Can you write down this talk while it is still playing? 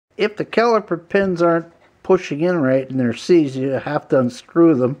if the caliper pins aren't pushing in right and they're seized, you have to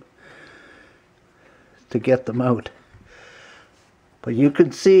unscrew them to get them out. But you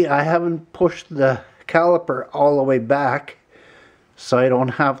can see I haven't pushed the caliper all the way back, so I don't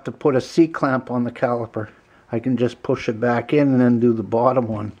have to put a C-clamp on the caliper. I can just push it back in and then do the bottom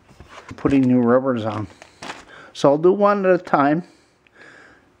one, putting new rubbers on. So I'll do one at a time.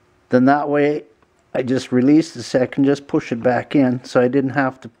 Then that way I just release this, I can just push it back in, so I didn't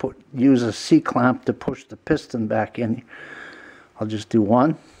have to use a C-clamp to push the piston back in. I'll just do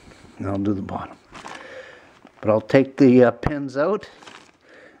one, and I'll do the bottom. But I'll take the pins out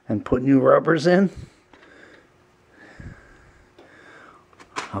and put new rubbers in.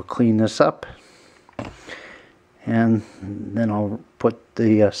 I'll clean this up, and then I'll put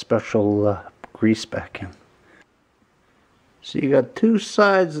the special grease back in. So you got two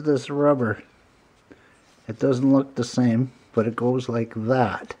sides of this rubber. It doesn't look the same, but it goes like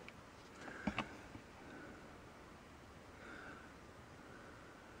that.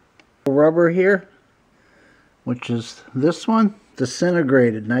 Rubber here, which is this one,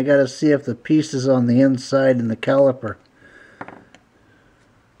 disintegrated, and I got to see if the piece is on the inside in the caliper.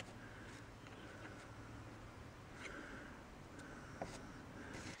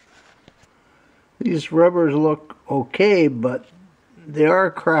 These rubbers look okay, but they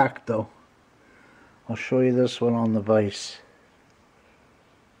are cracked though. I'll show you this one on the vise.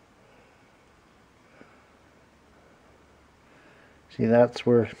 See, that's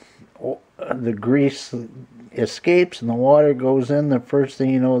where the grease escapes and the water goes in. The first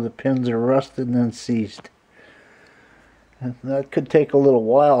thing you know, the pins are rusted and then seized. And that could take a little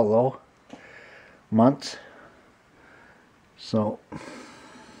while though, months. So,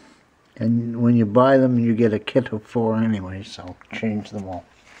 and when you buy them, you get a kit of 4 anyway, so change them all.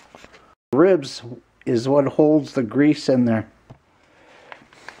 Ribs is what holds the grease in there.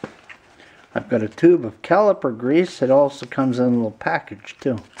 I've got a tube of caliper grease. It also comes in a little package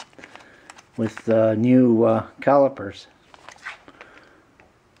too, with new calipers.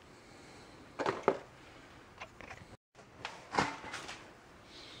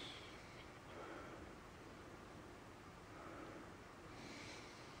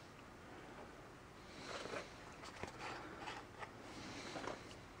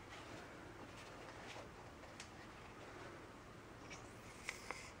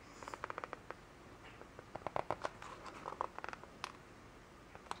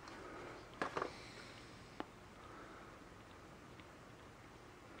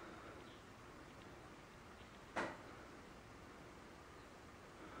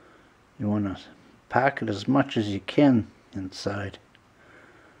 You want to pack it as much as you can inside.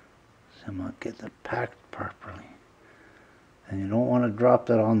 So I'm going to get it packed properly. And you don't want to drop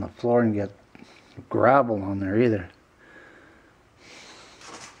that on the floor and get gravel on there either.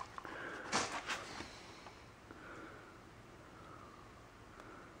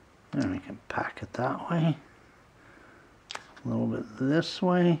 Then we can pack it that way. A little bit this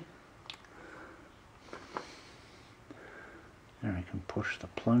way. There we can push the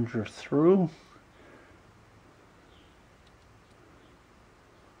plunger through.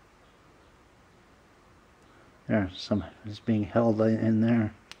 There, some is being held in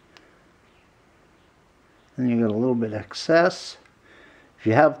there. Then you got a little bit excess. If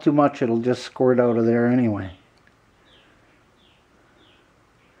you have too much, it'll just squirt out of there anyway.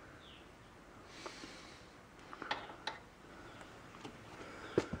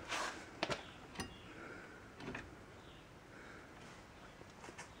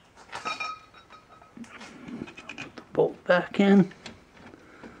 Bolt back in.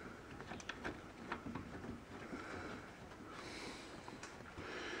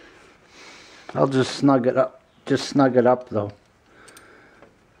 I'll just snug it up. Just snug it up though.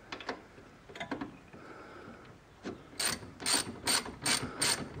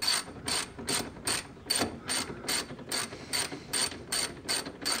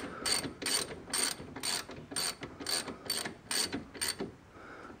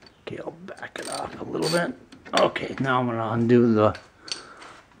 Okay, I'll back it off a little bit. Okay, now I'm going to undo the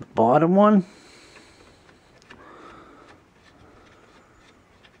bottom one.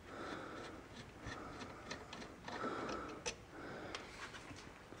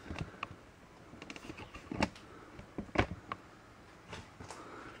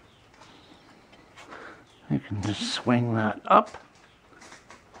 You can just swing that up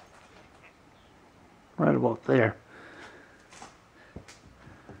right about there.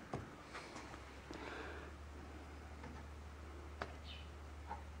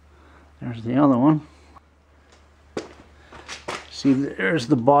 There's the other one. See, there's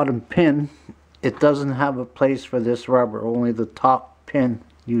the bottom pin. It doesn't have a place for this rubber, only the top pin.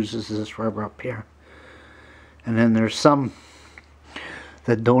 uses this rubber up here. And then there's some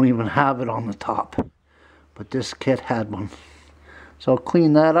that don't even have it on the top. But this kit had one. So I'll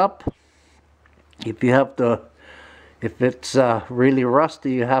clean that up. If you have to, if it's really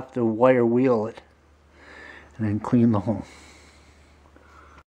rusty, you have to wire wheel it. And then clean the hole.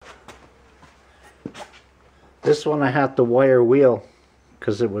 This one I had to wire wheel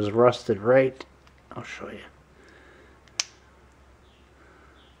because it was rusted right. I'll show you.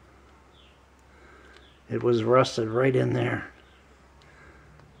 It was rusted right in there.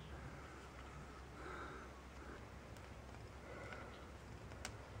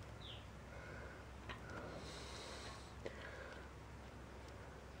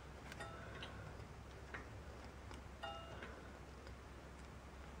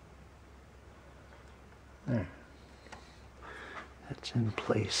 There. That's in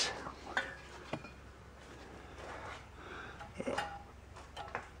place.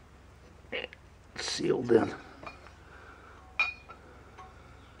 Sealed in.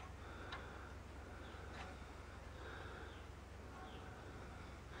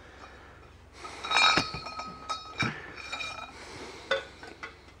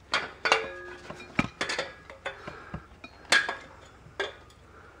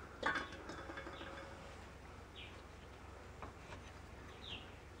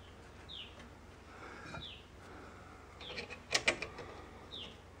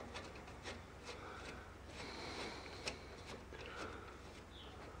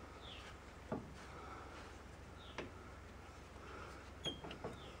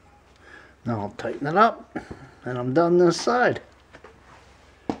 Now I'll tighten it up, and I'm done this side.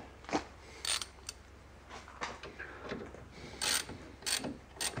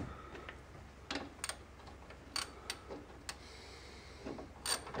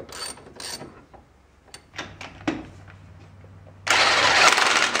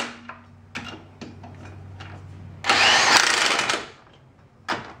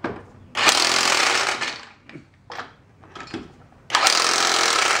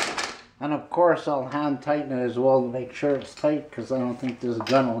 And of course I'll hand tighten it as well to make sure it's tight, because I don't think this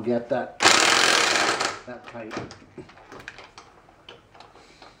gun will get that tight.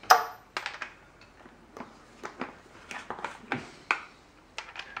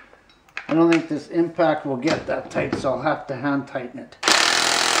 I don't think this impact will get that tight, so I'll have to hand tighten it.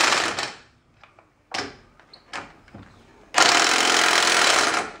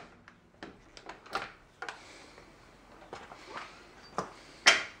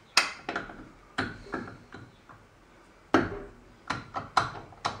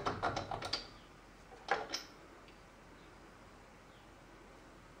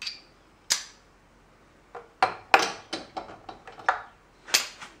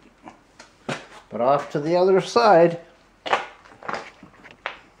 But off to the other side.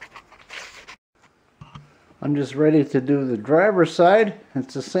 I'm just ready to do the driver's side.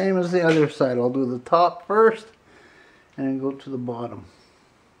 It's the same as the other side. I'll do the top first and then go to the bottom.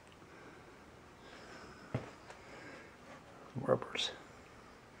 Rubbers.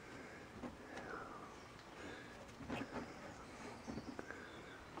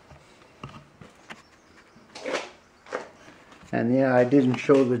 And yeah, I didn't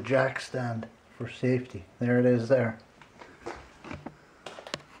show the jack stand for safety. There it is there.